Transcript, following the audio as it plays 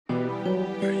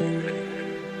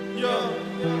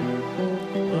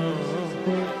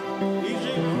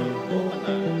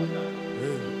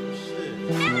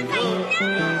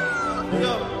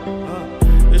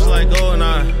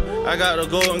I got a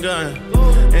golden gun.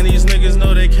 And these niggas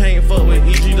know they can't fuck with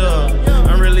EG Dub.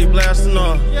 I'm really blasting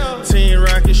off Team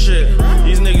Rocket shit.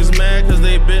 These niggas mad cause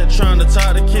they bitch trying to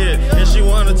talk the kid. And she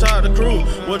wanna talk the crew.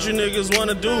 What you niggas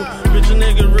wanna do? Bitch, a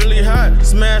nigga really hot.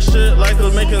 Smash shit like a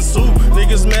making soup.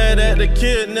 Niggas mad at the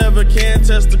kid, never can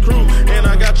test the crew. And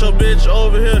I got your bitch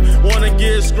over here, wanna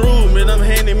get screwed. Man, I'm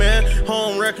handy, man.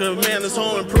 Home record, man, it's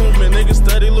home improvement. Niggas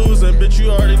steady losing, bitch,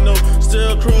 you already know.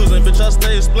 Still cruising, bitch, I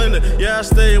stay splendid. Yeah, I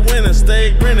stay winning,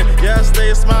 stay grinning. Yeah, I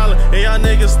stay smiling. And y'all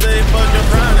niggas stay fucking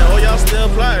frowning. Oh, y'all still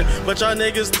plotting, but y'all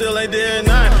niggas still ain't dead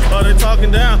nine. Oh, they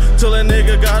talking down till a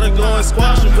nigga gotta go and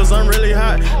squash him. Cause I'm really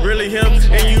hot, really him,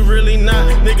 and you really not.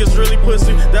 Niggas really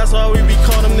pussy, that's why we be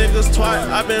calling them niggas twat.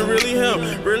 I been really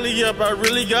him, really up, I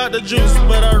really got the juice.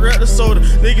 But I rep the soda,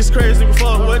 niggas crazy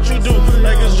before what you do.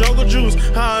 Like it's jungle juice,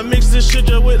 how I mix this shit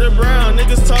just with the brown.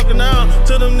 Niggas talking now,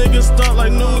 till them niggas stump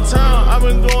like Newtown. I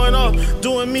been going off,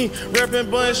 doing me, reppin'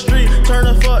 Bun Street. Turn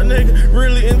a fuck nigga,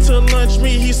 really into lunch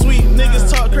meat. He sweet,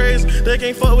 niggas talk crazy, they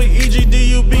can't fuck with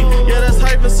EGDUB. Yeah, that's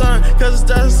hyphen sign, cause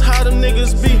that's how them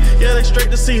niggas be. Yeah, they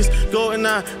straight to C's, golden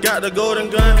eye, got the golden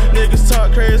gun. Niggas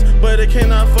talk crazy, but they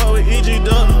cannot fuck with EG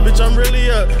Dub. Bitch, I'm really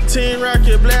up, Team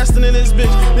Rocket blasting in this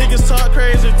bitch. Niggas talk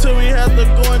crazy till we have to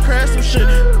go and crash some shit.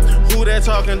 Who that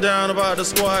talking down about the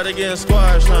squad, they getting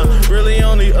squashed, huh? Really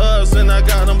only us, and I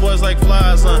got them boys like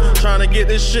flies, huh? Trying to get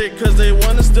this shit cause they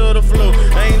wanna steal the flow.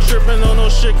 I ain't tripping on no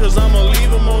shit cause I'ma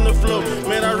leave them on the floor.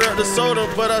 Man, I rep the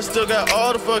soda, but I still got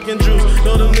all the fucking juice.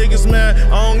 Know them niggas mad,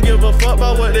 I don't give a fuck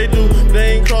about what they do.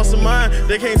 They ain't crossing mine,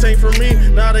 they can't take from me,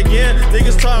 not again.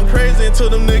 Niggas talking crazy until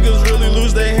them niggas really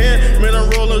lose their hand. Man, I'm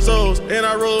rolling O's, and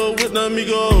I roll with the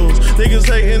amigos. Niggas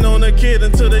hating on the kid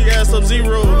until they ass up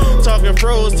zero. Talking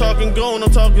froze, talking gone,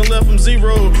 I'm talking left from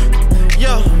zero. Yo,